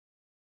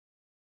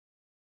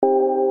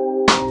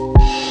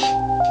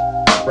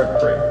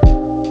Rent free.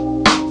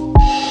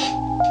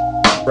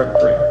 Rent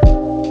free.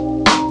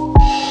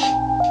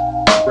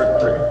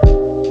 Rent free.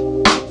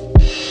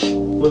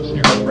 Lives in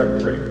your head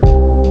rent free.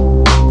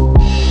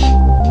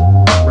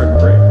 Rent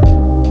free.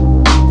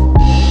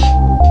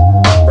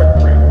 Rent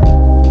free.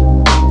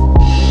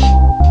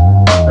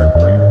 Rent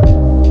free.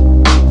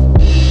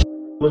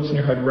 Lives in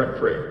your head rent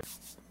free.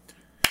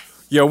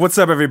 Yo, what's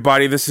up,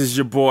 everybody? This is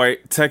your boy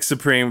Tech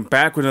Supreme,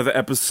 back with another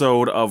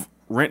episode of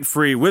Rent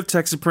Free with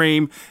Tech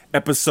Supreme,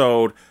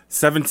 episode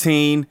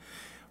 17.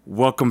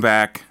 Welcome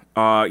back.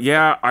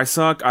 Yeah, I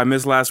suck. I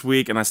missed last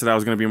week, and I said I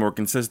was going to be more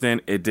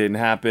consistent. It didn't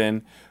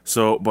happen.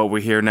 But we're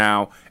here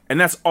now, and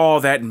that's all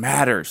that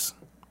matters.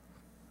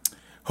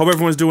 Hope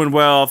everyone's doing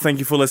well. Thank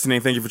you for listening.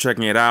 Thank you for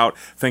checking it out.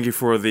 Thank you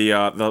for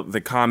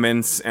the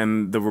comments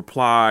and the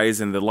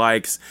replies and the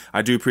likes.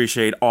 I do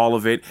appreciate all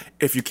of it.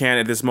 If you can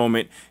at this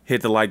moment,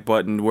 hit the like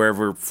button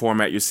wherever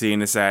format you're seeing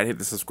this at. Hit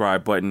the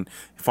subscribe button,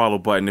 follow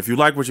button if you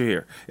like what you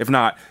hear. If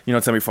not,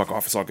 tell me fuck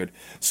off. It's all good.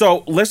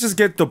 So let's just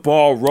get the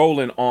ball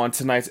rolling on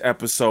tonight's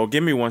episode.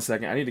 Give me 1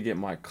 second. I need to get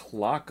my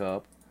clock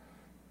up,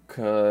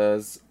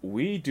 because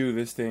we do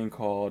this thing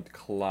called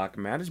clock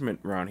management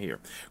around here.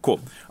 Cool.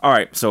 All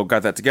right, so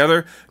got that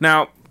together.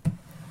 Now,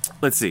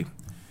 let's see.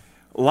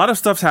 A lot of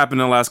stuff's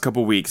happened in the last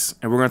couple weeks,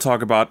 and we're going to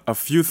talk about a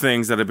few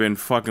things that have been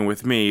fucking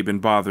with me, been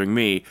bothering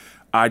me.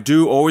 I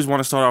do always want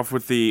to start off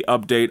with the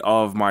update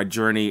of my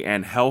journey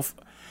and health.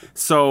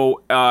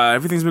 So,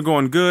 everything's been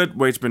going good.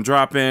 Weight's been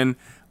dropping.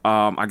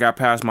 I got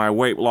past my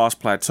weight loss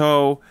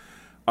plateau.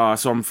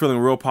 So I'm feeling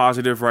real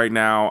positive right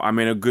now. I'm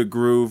in a good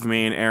groove.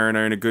 Me and Aaron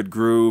are in a good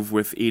groove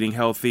with eating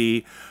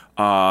healthy,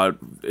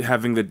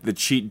 having the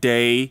cheat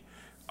day,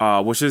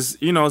 which is,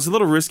 it's a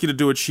little risky to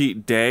do a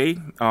cheat day.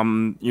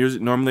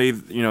 Normally,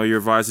 you're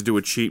advised to do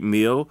a cheat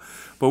meal,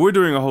 but we're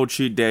doing a whole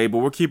cheat day, but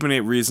we're keeping it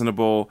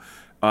reasonable,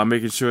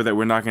 making sure that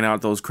we're knocking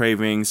out those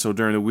cravings. So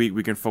during the week,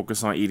 we can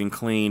focus on eating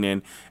clean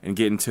and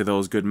get into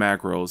those good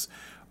macros.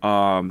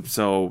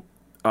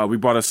 We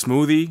bought a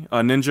smoothie, a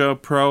Ninja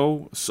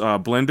Pro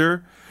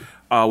blender,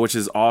 which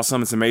is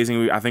awesome. It's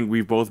amazing. I think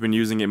we've both been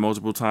using it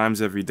multiple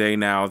times every day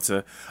now.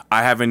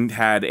 I haven't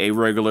had a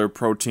regular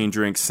protein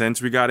drink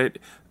since we got it,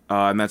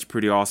 and that's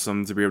pretty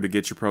awesome to be able to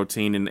get your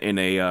protein in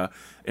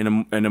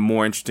a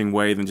more interesting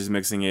way than just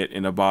mixing it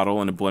in a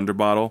bottle, in a blender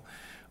bottle,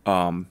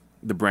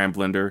 the brand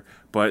blender.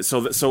 But so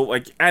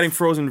like adding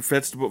frozen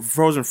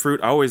fruit.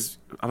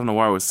 I don't know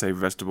why I always say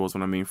vegetables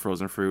when I mean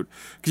frozen fruit,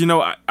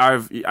 because I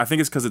think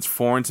it's because it's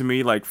foreign to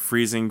me. Like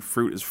freezing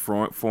fruit is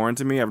foreign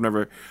to me. I've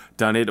never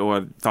done it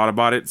or thought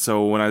about it.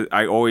 So when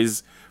I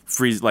always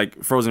freeze,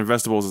 like frozen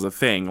vegetables is a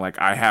thing.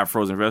 Like I have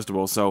frozen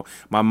vegetables, so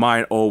my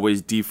mind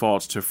always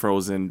defaults to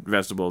frozen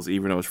vegetables,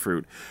 even though it's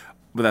fruit.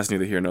 But that's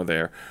neither here nor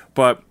there.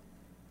 But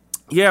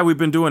yeah, we've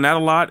been doing that a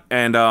lot,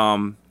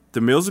 and the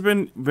meals have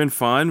been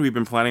fun. We've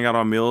been planning out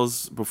our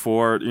meals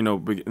before, in the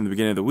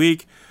beginning of the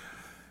week.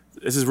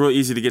 This is real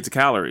easy to get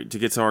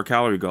to our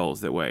calorie goals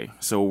that way.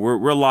 So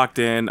we're locked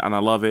in, and I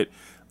love it.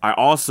 I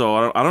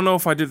don't know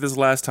if I did this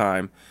last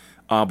time,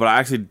 but I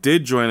actually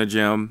did join a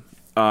gym.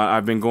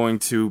 I've been going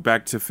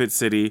back to Fit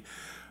City,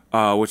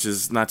 which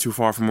is not too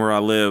far from where I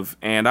live,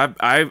 and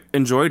I've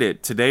enjoyed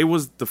it. Today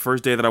was the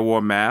first day that I wore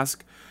a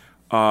mask,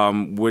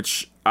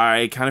 which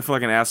I kind of feel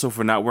like an asshole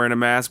for not wearing a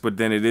mask, but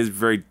then it is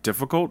very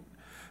difficult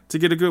to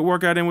get a good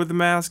workout in with the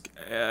mask,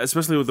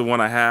 especially with the one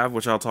I have,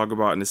 which I'll talk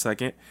about in a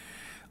second.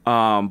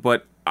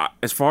 But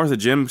as far as the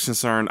gym is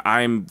concerned,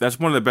 that's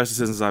one of the best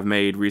decisions I've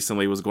made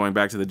recently, was going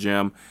back to the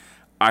gym.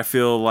 I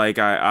feel like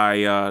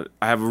I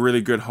have a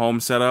really good home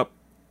setup,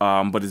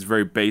 but it's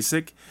very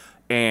basic.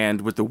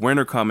 And with the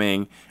winter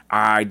coming,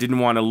 I didn't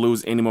want to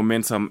lose any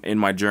momentum in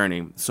my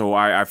journey. So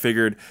I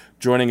figured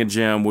joining a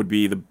gym would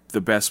be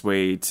the best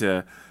way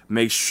to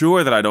make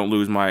sure that I don't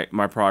lose my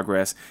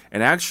progress.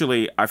 And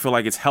actually, I feel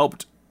like it's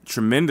helped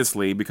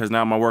tremendously, because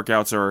now my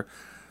workouts are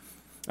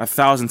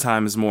 1,000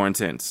 times more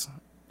intense.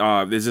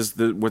 It's just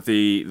with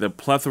the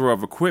plethora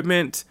of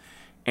equipment,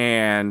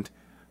 and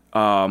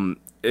I'm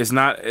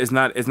not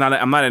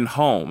in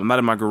home. I'm not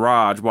in my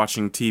garage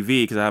watching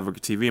TV, because I have a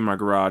TV in my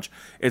garage.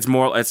 It's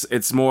more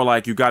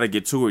like you got to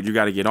get to it. You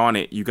got to get on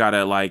it. You got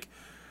to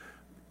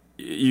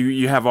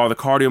you have all the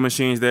cardio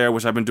machines there,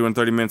 which I've been doing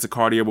 30 minutes of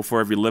cardio before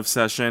every lift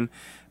session.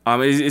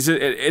 It's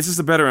just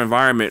a better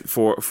environment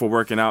for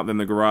working out than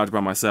the garage by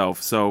myself.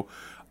 So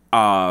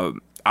I've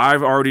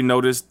already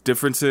noticed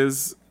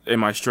differences in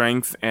my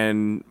strength,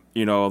 and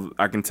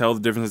I can tell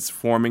the differences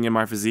forming in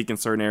my physique in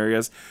certain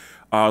areas.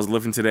 I was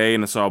lifting today,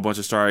 and I saw a bunch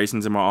of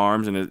striations in my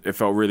arms, and it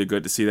felt really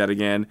good to see that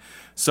again.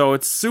 So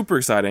it's super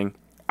exciting.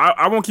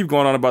 I won't keep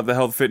going on about the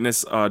health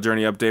fitness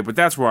journey update, but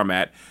that's where I'm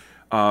at.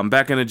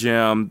 Back in the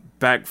gym,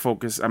 back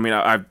focused. I mean,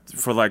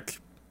 for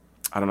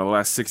the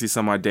last 60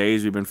 some odd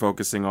days, we've been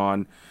focusing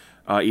on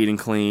eating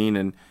clean,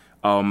 and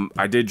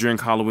I did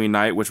drink Halloween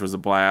night, which was a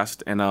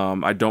blast, and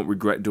I don't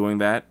regret doing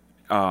that.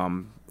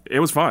 It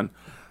was fun.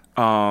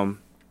 I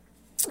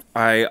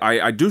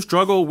do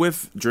struggle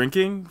with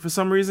drinking for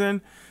some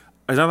reason.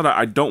 It's not that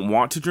I don't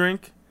want to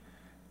drink.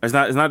 It's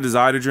not a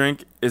desire to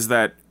drink. It's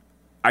that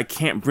I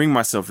can't bring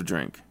myself to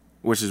drink,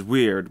 which is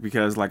weird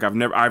because like I've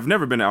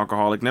never been an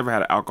alcoholic, never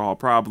had an alcohol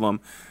problem.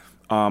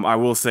 I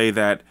will say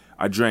that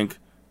I drank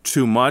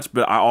too much,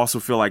 but I also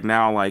feel like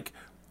now like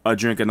a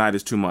drink a night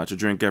is too much. A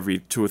drink every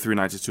 2 or 3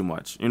 nights is too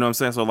much. You know what I'm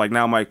saying? So like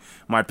now my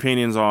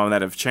opinions on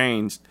that have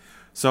changed.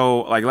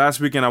 So like last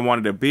weekend I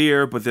wanted a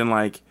beer, but then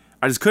like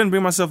I just couldn't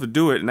bring myself to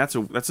do it, and that's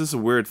just a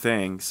weird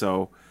thing.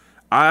 So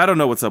I don't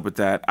know what's up with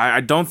that.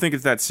 I don't think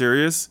it's that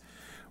serious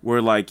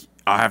where like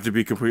I have to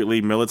be completely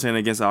militant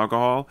against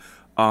alcohol.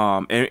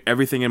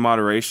 Everything in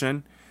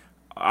moderation.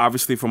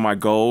 Obviously for my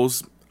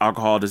goals,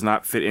 alcohol does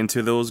not fit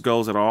into those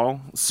goals at all.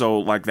 So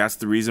like that's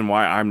the reason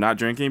why I'm not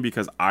drinking,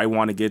 because I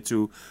want to get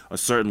to a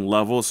certain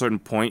level, a certain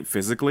point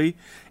physically,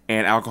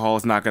 and alcohol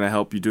is not going to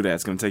help you do that.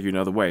 It's going to take you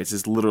another way. It's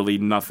just literally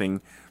nothing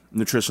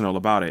nutritional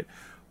about it.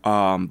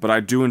 But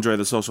I do enjoy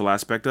the social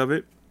aspect of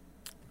it.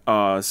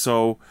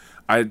 So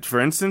for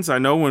instance, I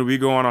know when we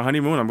go on a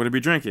honeymoon, I'm going to be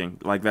drinking.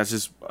 Like that's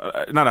just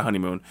not a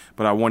honeymoon,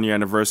 but our 1 year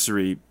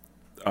anniversary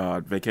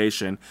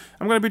vacation.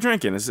 I'm going to be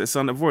drinking. It's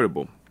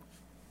unavoidable.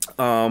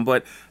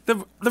 But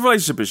the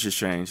relationship has just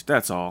changed.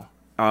 That's all.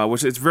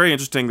 Which it's very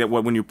interesting that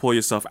when you pull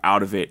yourself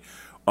out of it,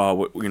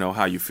 you know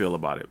how you feel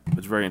about it.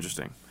 It's very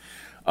interesting.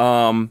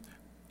 The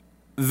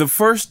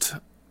first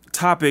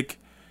topic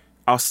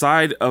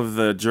outside of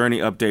the journey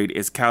update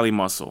is Cali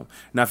Muscle.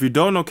 Now, if you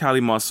don't know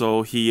Cali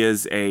Muscle, he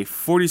is a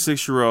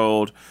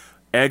 46-year-old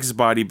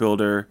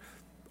ex-bodybuilder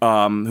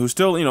who's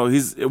still, you know,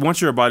 once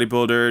you're a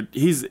bodybuilder,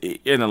 he's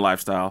in a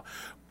lifestyle,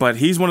 but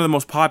he's one of the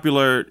most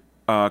popular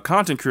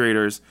content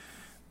creators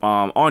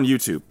on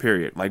YouTube,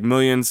 period. Like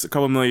a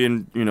couple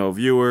million, you know,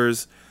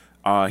 viewers.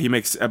 He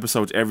makes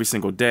episodes every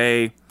single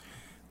day.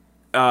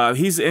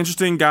 He's an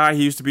interesting guy.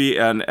 He used to be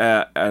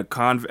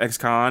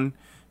ex-con.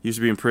 He used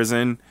to be in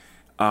prison.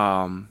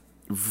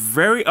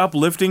 Very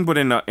uplifting, but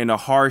in a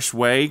harsh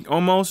way,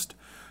 almost.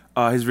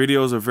 His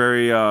videos are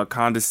very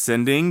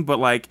condescending, but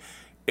like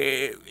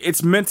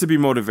it's meant to be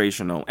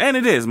motivational, and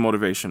it is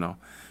motivational.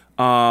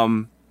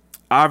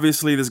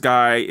 Obviously, this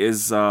guy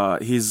is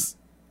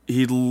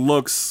he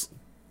looks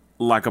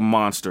like a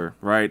monster,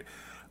 right?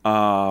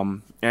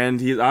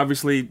 And he's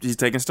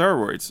taking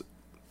steroids.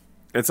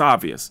 It's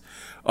obvious.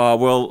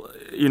 Well,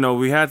 you know,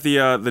 we had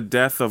the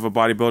death of a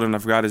bodybuilder, and I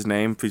forgot his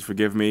name. Please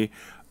forgive me.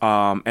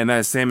 And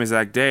that same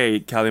exact day,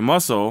 Cali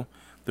Muscle,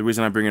 the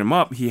reason I'm bringing him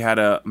up, he had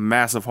a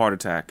massive heart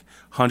attack,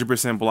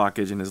 100%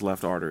 blockage in his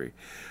left artery.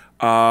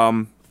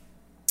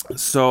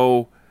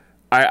 So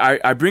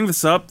I bring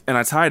this up and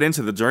I tie it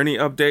into the journey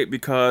update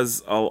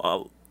because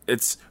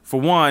it's, for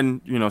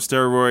one, you know,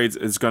 steroids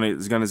is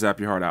gonna zap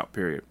your heart out.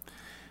 Period.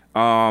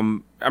 I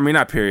mean,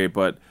 not period,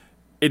 but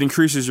it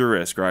increases your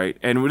risk, right?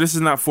 And this is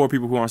not for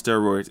people who are on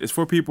steroids. It's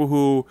for people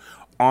who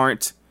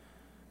aren't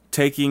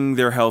taking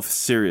their health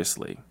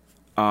seriously.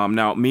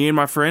 Now, me and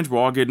my friends, we're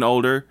all getting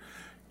older.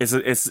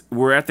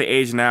 We're at the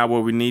age now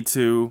where we need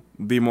to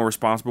be more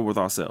responsible with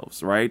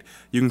ourselves, right?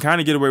 You can kind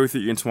of get away with it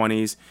in your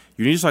 20s.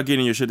 You need to start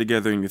getting your shit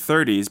together in your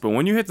 30s. But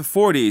when you hit the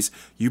 40s,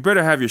 you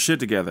better have your shit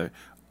together.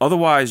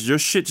 Otherwise, your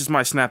shit just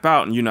might snap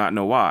out and you not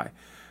know why.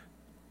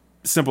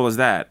 Simple as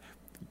that.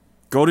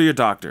 Go to your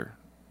doctor.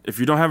 If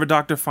you don't have a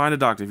doctor, find a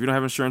doctor. If you don't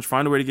have insurance,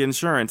 find a way to get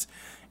insurance.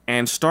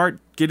 And start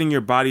getting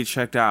your body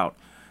checked out.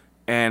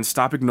 And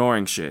stop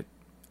ignoring shit.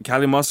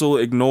 Cali Muscle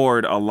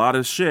ignored a lot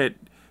of shit,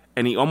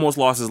 and he almost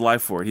lost his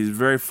life for it. He's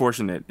very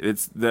fortunate.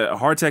 It's the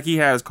heart attack he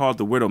has called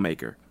the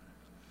Widowmaker.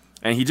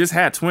 And he just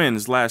had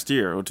twins last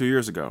year or 2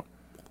 years ago.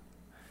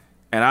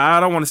 And I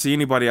don't want to see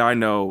anybody I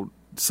know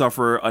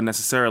suffer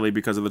unnecessarily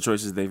because of the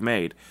choices they've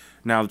made.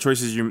 Now, the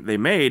choices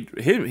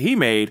he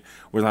made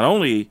was not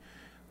only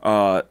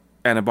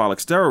anabolic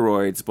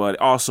steroids, but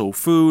also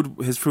food.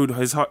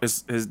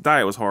 His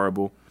diet was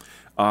horrible.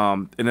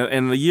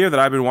 In the year that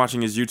I've been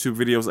watching his YouTube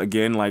videos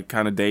again, like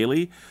kind of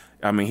daily,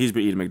 I mean, he's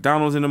been eating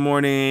McDonald's in the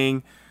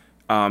morning.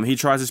 He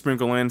tries to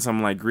sprinkle in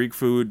some like Greek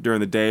food during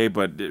the day,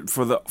 but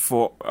for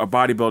a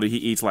bodybuilder, he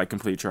eats like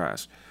complete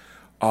trash.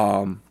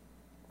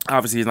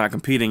 Obviously, he's not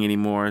competing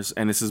anymore,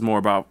 and this is more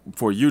about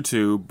for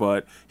YouTube,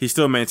 but he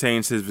still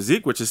maintains his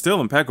physique, which is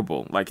still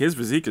impeccable. Like, his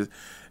physique is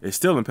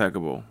still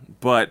impeccable,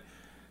 but,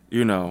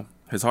 you know,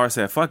 his heart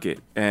said, fuck it.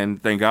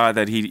 And thank God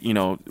that he, you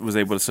know, was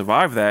able to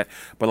survive that.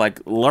 But,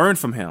 like, learn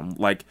from him.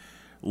 Like,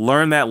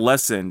 learn that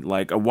lesson.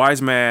 Like, a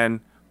wiser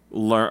man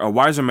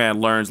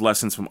learns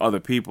lessons from other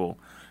people.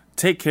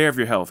 Take care of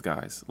your health,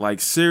 guys. Like,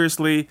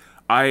 seriously,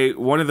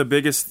 one of the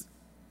biggest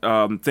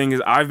things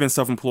is I've been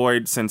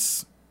self-employed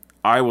since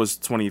I was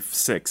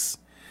 26.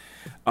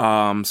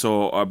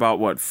 So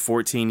about,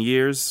 14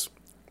 years?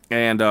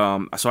 And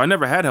so I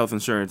never had health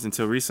insurance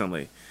until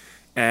recently.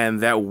 And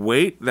that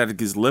weight that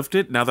is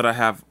lifted now that I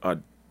have a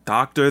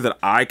doctor that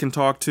I can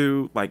talk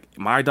to, like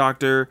my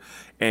doctor,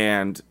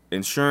 and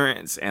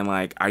insurance, and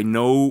like I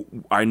know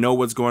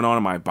what's going on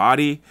in my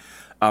body,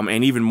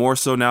 and even more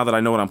so now that I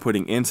know what I'm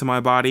putting into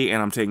my body,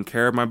 and I'm taking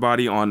care of my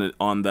body on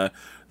the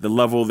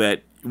level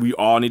that we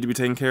all need to be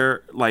taking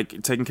care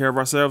of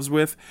ourselves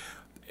with.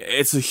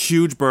 It's a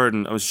huge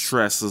burden of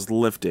stress is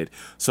lifted.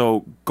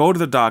 So go to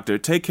the doctor,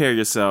 take care of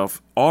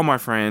yourself. All my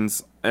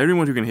friends,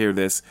 everyone who can hear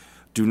this,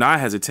 do not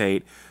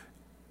hesitate.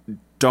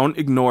 Don't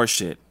ignore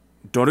shit.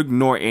 Don't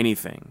ignore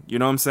anything. You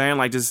know what I'm saying?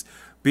 Like, just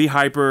be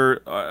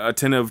hyper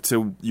attentive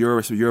to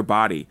your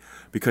body,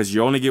 because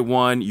you only get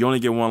one. You only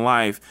get one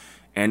life,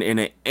 and in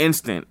an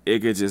instant, it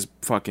could just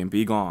fucking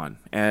be gone.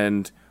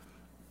 And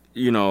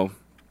you know,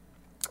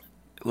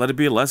 let it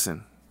be a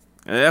lesson.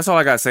 And that's all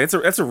I gotta say.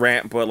 It's a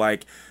rant, but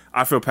like,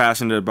 I feel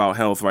passionate about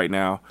health right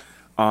now,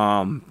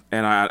 and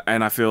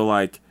I feel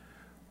like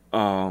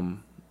a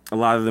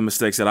lot of the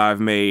mistakes that I've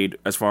made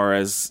as far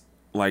as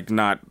like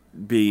not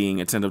being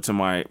attentive to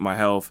my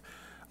health,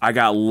 I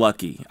got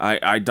lucky.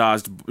 I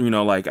dodged,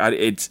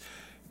 it's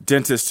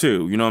dentist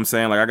too. You know what I'm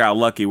saying? Like, I got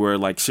lucky where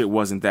like shit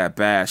wasn't that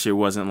bad. Shit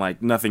wasn't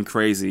like nothing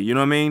crazy. You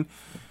know what I mean?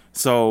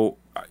 So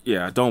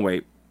yeah, don't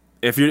wait.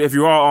 If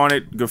you are on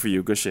it, good for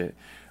you. Good shit.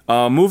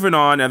 Moving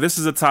on. Now, this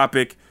is a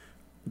topic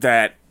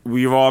that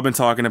we've all been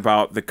talking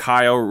about. The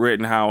Kyle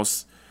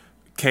Rittenhouse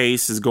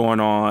case is going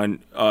on.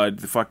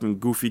 The fucking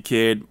goofy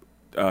kid,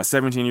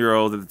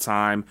 17-year-old at the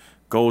time,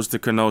 goes to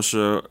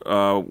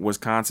Kenosha,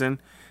 Wisconsin,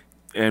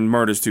 and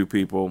murders 2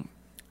 people.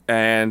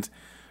 And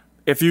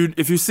if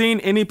you've seen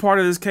any part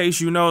of this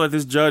case, you know that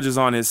this judge is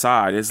on his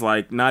side. It's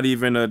like not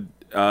even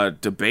a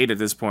debate at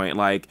this point.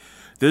 Like,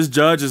 this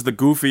judge is the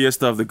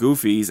goofiest of the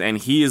goofies, and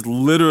he is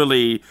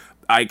literally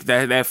like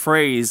that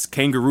phrase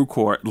kangaroo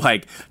court.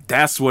 Like,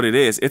 that's what it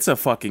is. It's a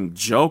fucking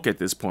joke at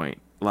this point.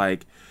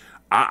 Like,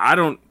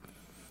 I've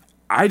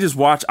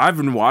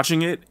been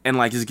watching it and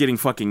like just getting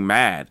fucking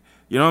mad.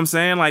 You know what I'm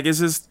saying? Like, it's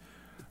just,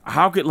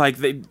 how could like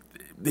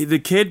the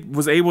kid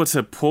was able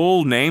to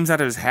pull names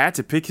out of his hat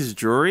to pick his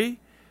jury?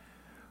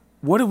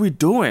 What are we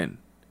doing?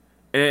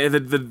 And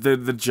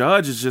the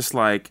judge is just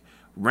like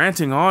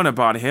ranting on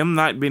about him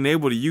not being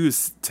able to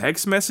use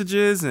text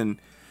messages, and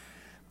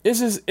it's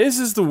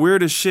just the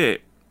weirdest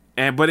shit.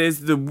 But it's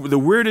the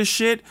weirdest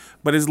shit,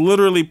 but it's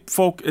literally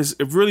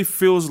it really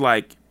feels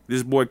like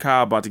this boy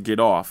Kyle about to get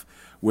off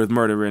with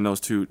murdering those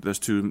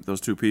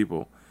two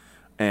people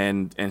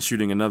and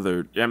shooting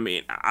another. I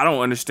mean, I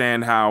don't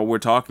understand how we're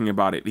talking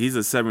about it. He's a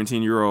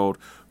 17-year-old,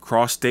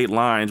 crossed state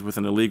lines with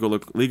an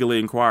legally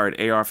acquired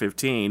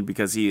AR-15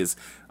 because he is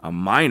a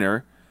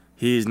minor.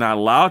 He's not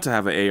allowed to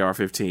have an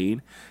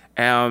AR-15,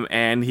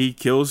 and he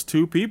kills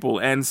 2 people.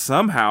 And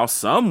somehow,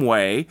 some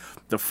way,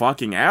 the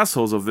fucking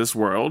assholes of this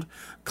world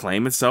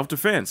claim it's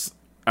self-defense.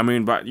 I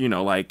mean, but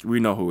like, we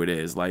know who it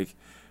is. Like,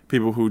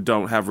 people who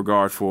don't have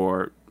regard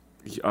for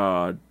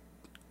the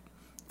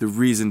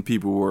reason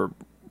people were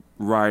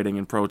rioting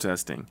and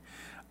protesting.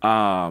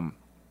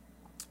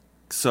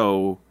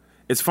 So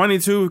it's funny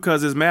too,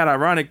 because it's mad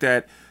ironic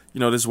that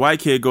this white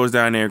kid goes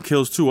down there and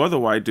kills 2 other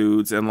white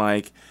dudes, and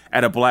like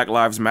at a Black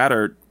Lives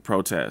Matter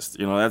protest.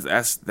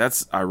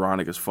 That's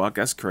ironic as fuck.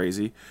 That's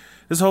crazy.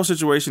 This whole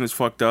situation is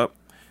fucked up.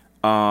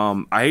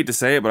 I hate to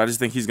say it, but I just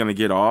think he's gonna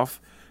get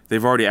off.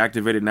 They've already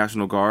activated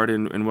National Guard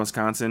in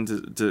Wisconsin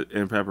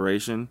in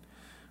preparation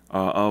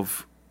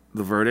of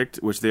the verdict,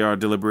 which they are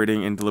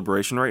deliberating in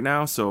deliberation right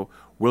now. So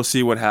we'll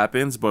see what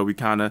happens, but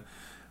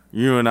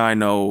you and I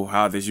know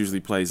how this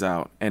usually plays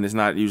out, and it's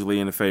not usually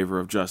in the favor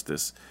of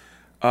justice.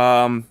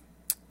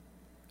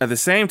 At the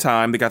same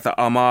time, they got the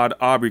Ahmaud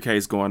Arbery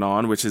case going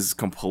on, which is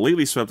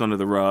completely swept under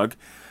the rug.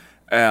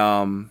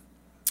 One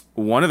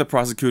of the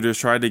prosecutors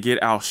tried to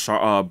get out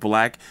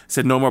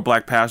said no more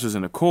black pastors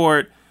in the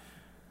court.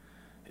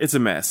 It's a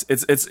mess.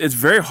 It's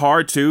very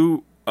hard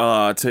to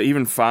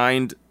even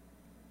find.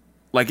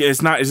 Like,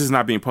 it's just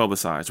not being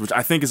publicized, which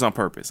I think is on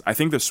purpose. I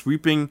think they're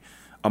sweeping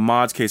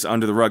Ahmaud's case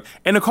under the rug,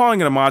 and they're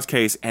calling it Ahmaud's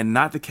case and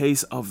not the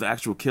case of the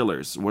actual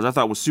killers, which I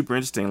thought was super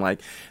interesting.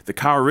 Like, the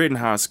Kyle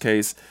Rittenhouse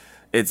case,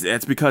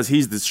 it's because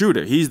he's the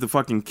shooter, he's the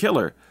fucking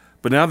killer.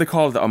 But now they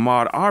call it the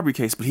Ahmaud Arbery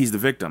case, but he's the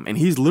victim, and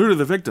he's literally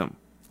the victim.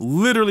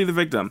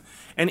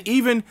 And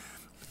even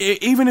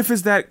if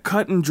it's that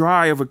cut and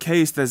dry of a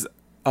case that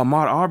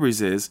Ahmaud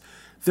Arbery's is,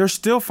 they're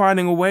still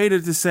finding a way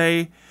to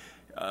say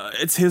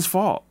it's his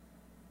fault.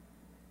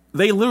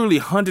 They literally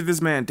hunted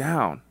this man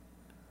down.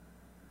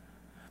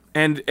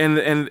 And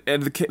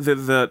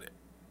the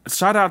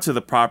shout out to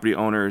the property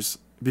owners,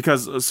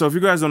 because so if you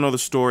guys don't know the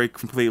story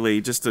completely,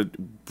 just a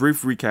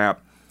brief recap.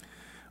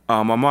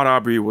 Ahmaud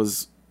Arbery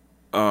was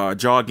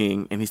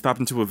jogging, and he stopped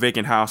into a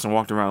vacant house and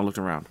walked around and looked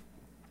around.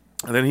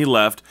 And then he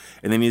left,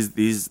 and then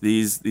these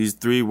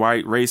 3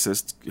 white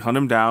racists hunted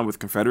him down with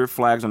Confederate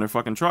flags on their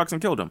fucking trucks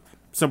and killed him.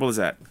 Simple as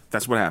that.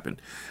 That's what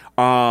happened.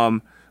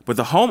 But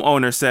the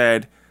homeowner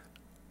said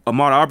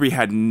Ahmaud Arbery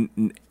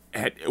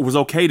it was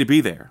okay to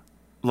be there.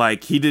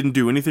 Like, he didn't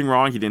do anything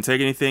wrong. He didn't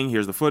take anything.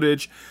 Here's the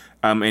footage.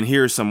 And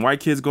here's some white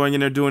kids going in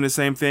there doing the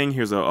same thing.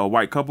 Here's a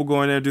white couple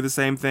going in there to do the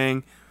same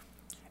thing.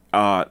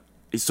 So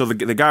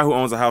the guy who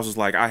owns the house was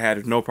like, I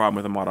had no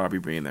problem with Ahmaud Arbery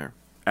being there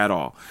at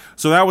all.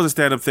 So that was a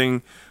stand-up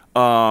thing.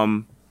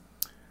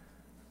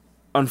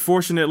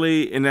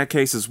 Unfortunately, in that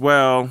case as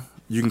well,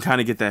 you can kind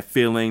of get that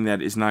feeling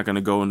that it's not going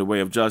to go in the way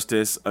of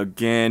justice.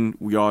 Again,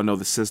 we all know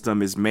the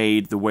system is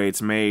made the way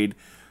it's made.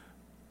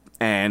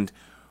 And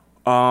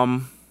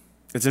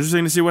it's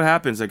interesting to see what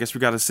happens. I guess we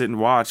got to sit and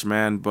watch,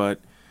 man.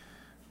 But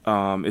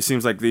It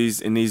seems like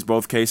in these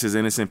both cases,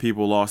 innocent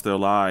people lost their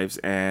lives,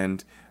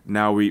 and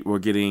now we're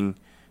getting,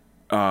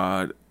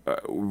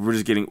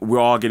 we're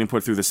all getting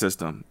put through the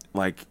system.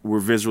 Like, we're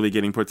visually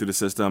getting put through the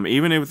system,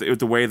 even if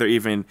the way they're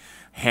even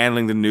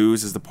handling the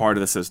news is the part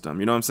of the system.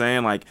 You know what I'm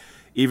saying? Like,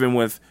 even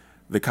with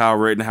the Kyle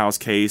Rittenhouse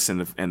case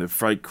and the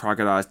Fred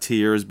Crocodile's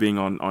tears being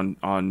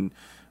on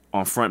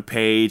front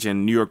page,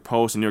 and New York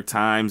Post and New York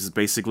Times is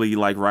basically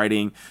like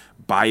writing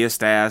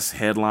biased ass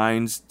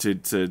headlines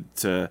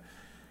to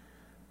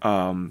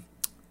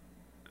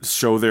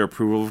show their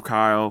approval of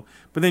Kyle.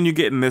 But then you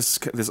get in this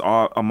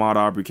Ahmaud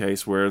Arbery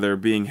case where they're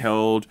being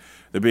held,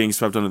 they're being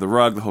swept under the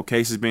rug. The whole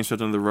case is being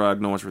swept under the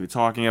rug. No one's really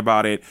talking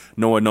about it.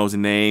 No one knows the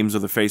names or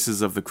the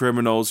faces of the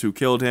criminals who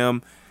killed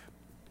him.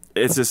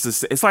 It's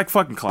just it's like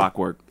fucking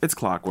clockwork. It's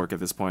clockwork at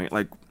this point.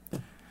 Like,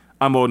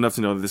 I'm old enough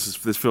to know that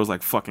this feels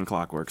like fucking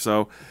clockwork.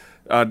 So,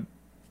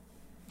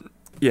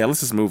 yeah,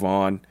 let's just move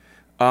on.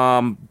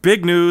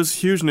 Big news,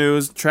 huge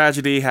news.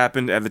 Tragedy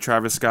happened at the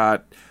Travis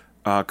Scott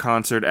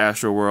concert,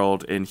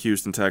 Astroworld in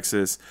Houston,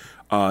 Texas.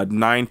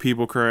 9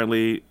 people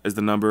currently is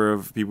the number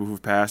of people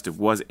who've passed. It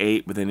was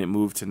 8, but then it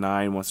moved to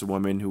 9 once a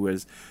woman who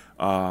was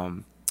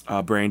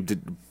brain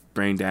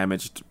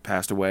damaged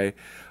passed away.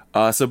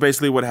 So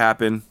basically, what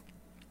happened,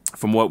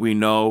 from what we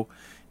know,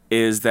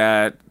 is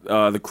that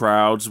the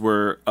crowds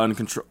were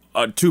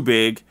too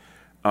big.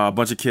 A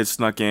bunch of kids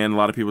snuck in. A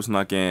lot of people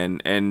snuck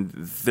in, and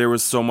there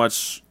was so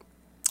much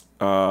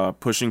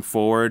pushing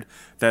forward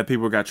that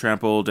people got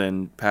trampled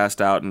and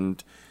passed out,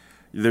 and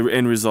the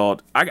end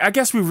result, I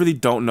guess we really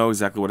don't know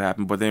exactly what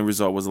happened, but the end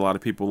result was a lot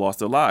of people lost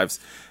their lives.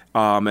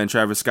 And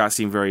Travis Scott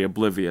seemed very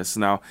oblivious.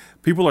 Now,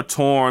 people are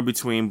torn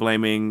between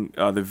blaming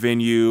the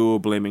venue,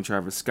 blaming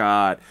Travis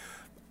Scott.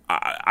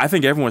 I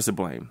think everyone's to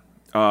blame.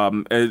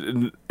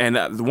 And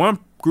the one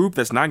group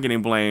that's not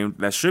getting blamed,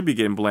 that should be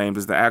getting blamed,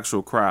 is the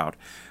actual crowd.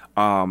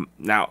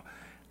 Now,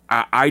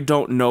 I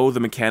don't know the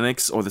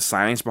mechanics or the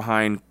science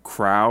behind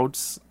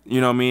crowds.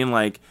 You know what I mean?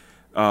 Like,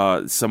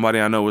 somebody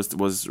I know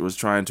was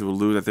trying to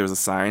allude that there's a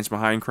science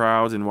behind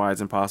crowds and why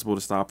it's impossible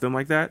to stop them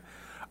like that.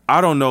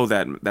 I don't know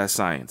that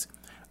science.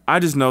 I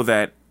just know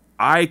that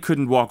I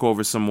couldn't walk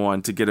over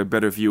someone to get a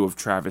better view of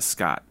Travis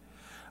Scott.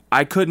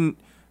 I couldn't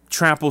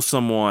trample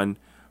someone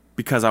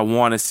because I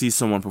want to see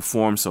someone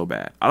perform so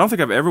bad. I don't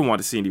think I've ever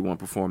wanted to see anyone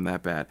perform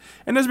that bad.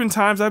 And there's been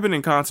times I've been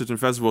in concerts and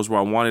festivals where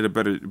I wanted a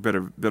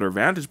better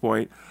vantage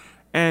point,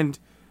 and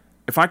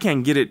if I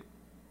can't get it,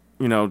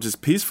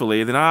 just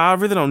peacefully, then I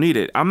really don't need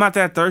it. I'm not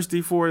that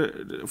thirsty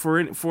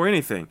for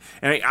anything.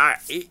 And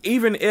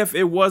even if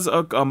it was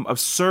a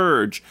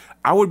surge,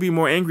 I would be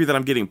more angry that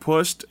I'm getting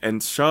pushed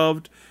and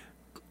shoved.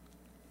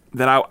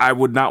 That I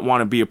would not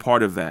want to be a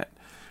part of that.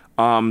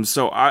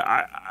 So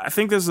I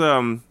think there's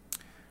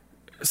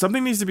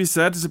something needs to be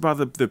said just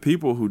about the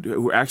people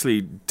who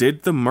actually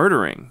did the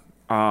murdering.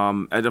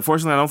 And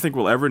unfortunately, I don't think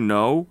we'll ever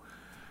know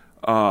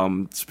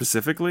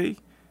specifically,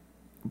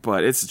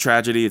 but it's a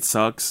tragedy. It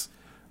sucks.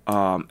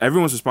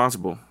 Everyone's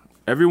responsible.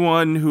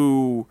 Everyone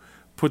who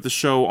put the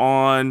show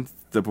on,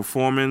 the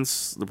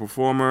performance, the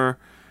performer,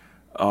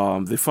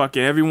 the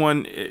fucking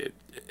everyone,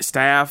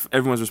 staff,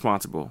 everyone's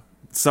responsible.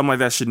 Something like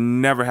that should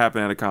never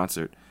happen at a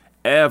concert,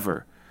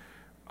 ever.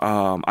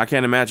 I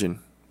can't imagine.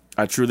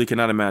 I truly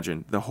cannot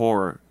imagine the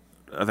horror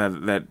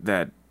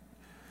that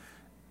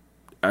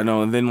I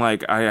know. And then,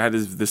 like, I had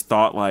this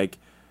thought, like,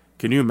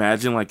 can you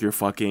imagine, like, you're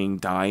fucking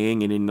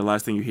dying, and then the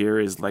last thing you hear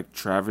is, like,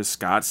 Travis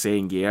Scott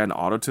saying yeah in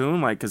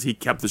autotune, like, because he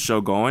kept the show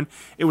going.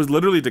 It was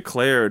literally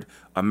declared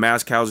a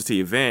mass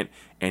casualty event,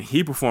 and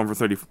he performed for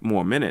 30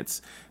 more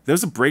minutes.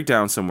 There's a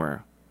breakdown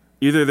somewhere.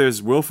 Either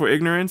there's willful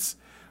ignorance,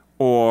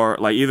 or,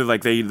 like, either,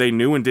 like, they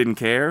knew and didn't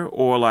care,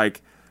 or,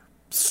 like,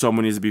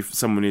 someone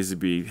needs to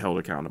be held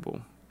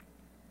accountable.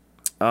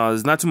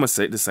 There's not too much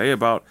to say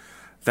about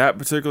that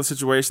particular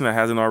situation that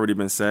hasn't already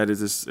been said.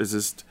 It's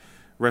just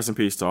rest in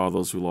peace to all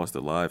those who lost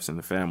their lives and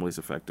the families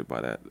affected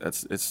by that.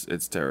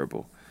 It's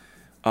terrible.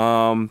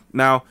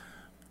 Now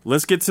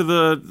let's get to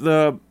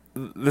the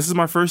this is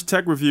my first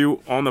tech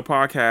review on the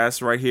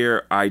podcast right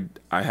here. I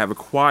have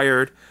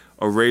acquired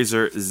a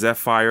Razer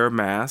Zephyr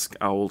mask.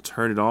 I will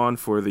turn it on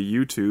for the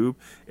YouTube,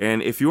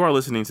 and if you are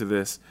listening to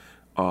this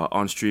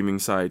on streaming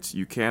sites,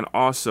 you can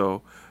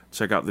also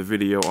check out the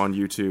video on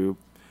YouTube.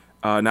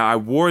 Now, I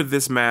wore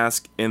this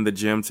mask in the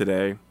gym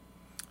today,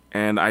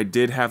 and I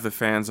did have the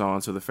fans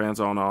on, so the fans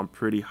are on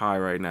pretty high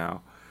right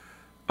now.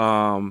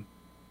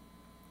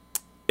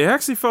 It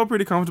actually felt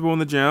pretty comfortable in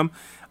the gym.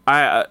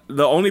 The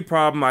only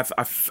problem,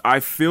 I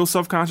feel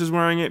self-conscious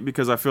wearing it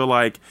because I feel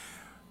like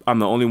I'm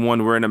the only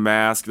one wearing a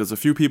mask. There's a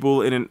few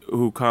people in it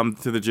who come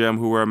to the gym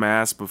who wear a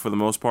mask, but for the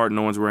most part,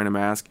 no one's wearing a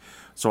mask.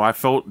 So I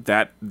felt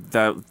that.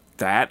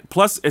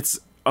 Plus, it's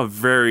a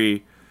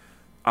very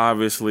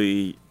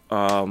obviously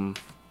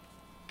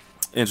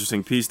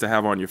interesting piece to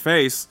have on your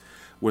face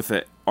with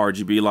the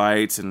RGB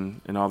lights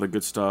and all the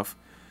good stuff.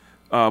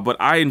 But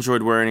I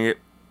enjoyed wearing it.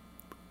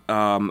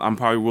 I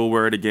probably will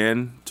wear it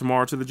again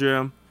tomorrow to the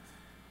gym.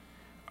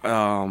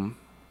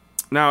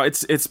 Now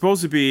it's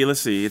supposed to be,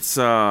 let's see,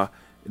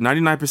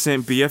 99%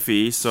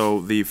 BFE,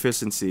 so the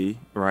efficiency,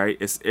 right?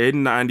 It's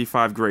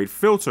N95 grade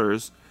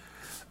filters.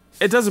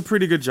 It does a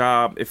pretty good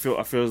job. It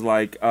feels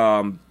like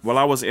while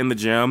I was in the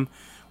gym,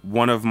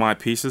 one of my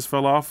pieces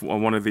fell off.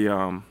 One of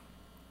the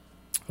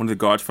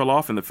guards fell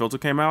off, and the filter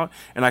came out,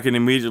 and I can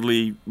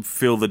immediately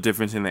feel the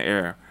difference in the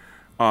air.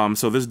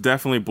 So this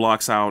definitely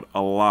blocks out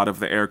a lot of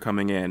the air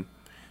coming in,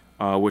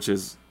 which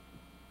is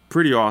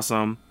pretty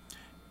awesome.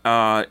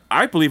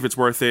 I believe it's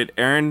worth it.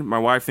 Erin, my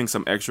wife, thinks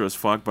I'm extra as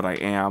fuck, but I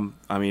am.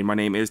 I mean, my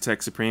name is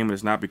Tech Supreme, and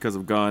it's not because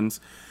of guns.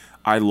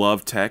 I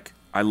love tech.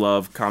 I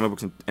love comic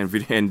books and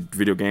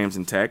video games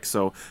and tech,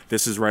 so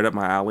this is right up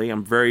my alley.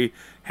 I'm very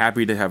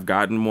happy to have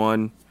gotten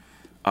one,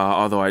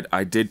 although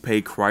I did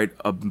pay quite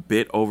a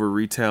bit over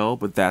retail,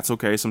 but that's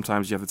okay.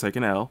 Sometimes you have to take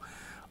an L.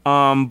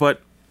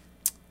 But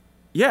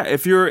yeah,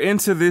 if you're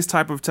into this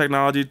type of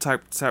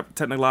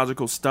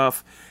technological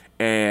stuff,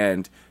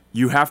 and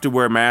you have to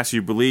wear a mask,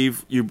 you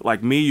believe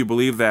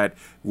that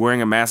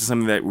wearing a mask is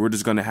something that we're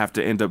just going to have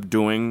to end up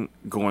doing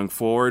going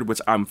forward, which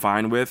I'm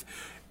fine with.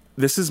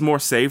 This is more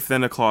safe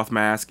than a cloth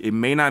mask. It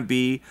may not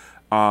be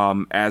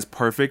as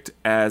perfect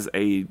as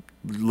a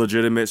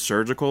legitimate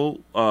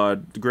surgical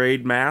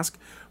grade mask,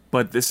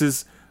 but this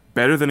is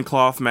better than a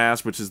cloth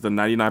mask, which is the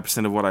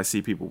 99% of what I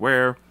see people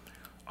wear.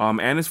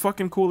 And it's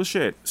fucking cool as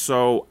shit.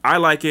 So I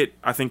like it.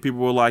 I think people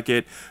will like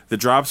it. The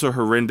drops are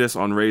horrendous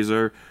on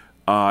Razer.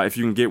 If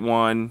you can get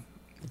one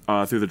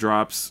through the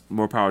drops,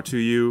 more power to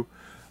you.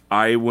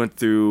 I went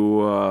through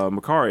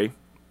Mercari,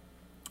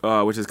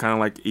 which is kind of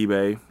like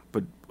eBay,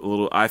 but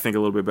I think a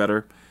little bit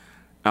better.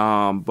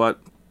 But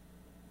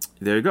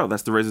there you go.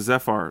 That's the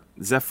Razer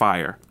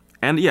Zephyr.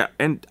 And yeah,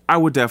 and I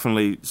would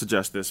definitely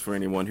suggest this for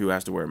anyone who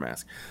has to wear a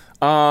mask.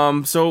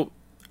 So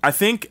I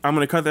think I'm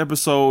going to cut the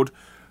episode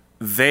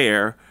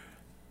there.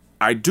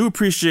 I do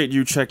appreciate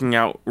you checking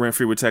out Rent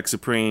Free with Tech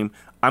Supreme.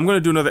 I'm going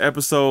to do another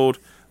episode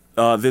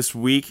this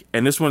week,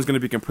 and this one's going to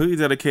be completely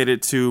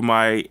dedicated to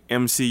my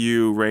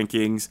MCU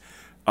rankings.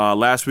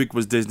 Last week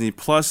was Disney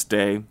Plus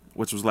Day,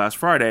 which was last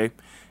Friday,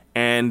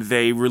 and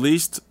they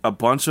released a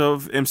bunch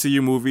of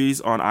MCU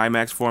movies on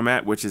IMAX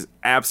format, which is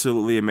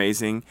absolutely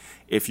amazing.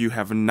 If you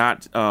have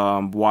not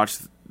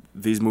watched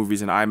these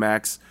movies in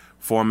IMAX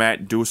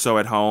format, do so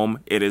at home.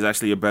 It is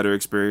actually a better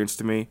experience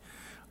to me.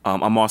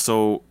 I'm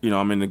also,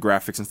 I'm into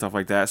graphics and stuff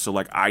like that, so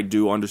like I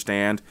do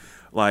understand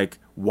like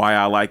why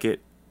I like it,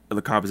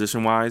 the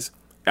composition wise.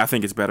 I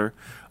think it's better.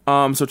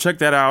 So check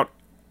that out,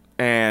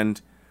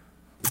 and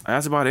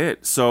that's about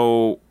it.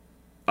 So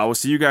I will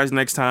see you guys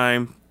next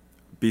time.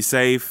 Be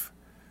safe.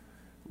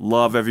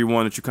 Love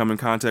everyone that you come in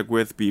contact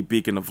with. Be a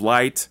beacon of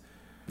light.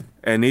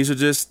 And these are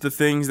just the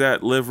things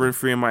that live rent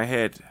free in my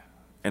head.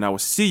 And I will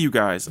see you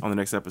guys on the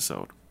next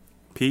episode.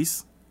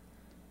 Peace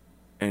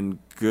and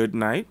good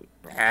night.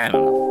 I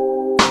don't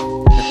know.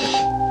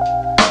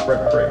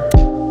 Rent free.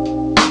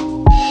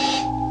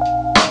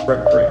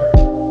 Rent free.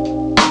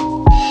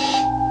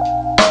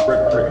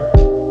 Rent free.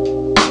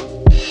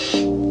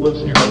 Lives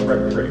in your head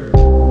rent free.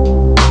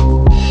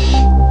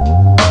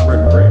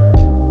 Rent free.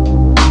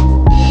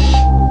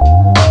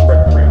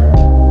 Rent free.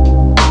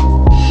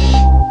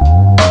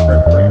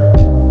 Rent free.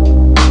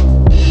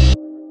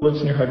 Lives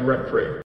in your head rent free.